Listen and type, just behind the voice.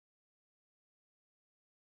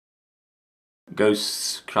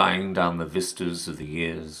Ghosts crying down the vistas of the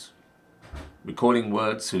years, recalling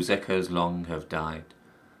words whose echoes long have died,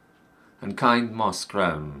 and kind moss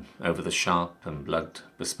grown over the sharp and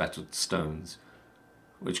blood-bespattered stones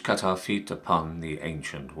which cut our feet upon the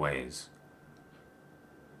ancient ways.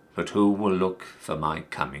 But who will look for my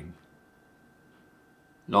coming?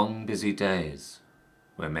 Long busy days,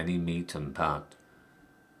 where many meet and part,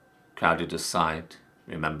 crowded aside,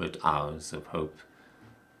 remembered hours of hope,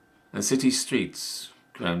 and city streets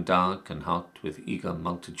grown dark and hot with eager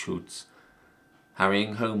multitudes,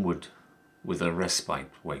 hurrying homeward whither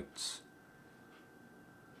respite waits.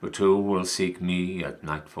 But who will seek me at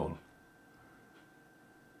nightfall?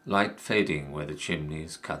 Light fading where the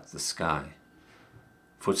chimneys cut the sky,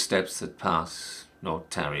 footsteps that pass nor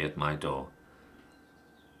tarry at my door,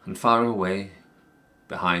 and far away,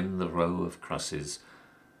 behind the row of crosses,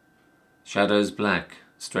 shadows black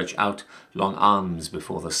stretch out long arms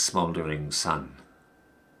before the smouldering sun.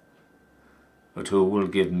 But who will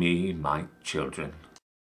give me my children?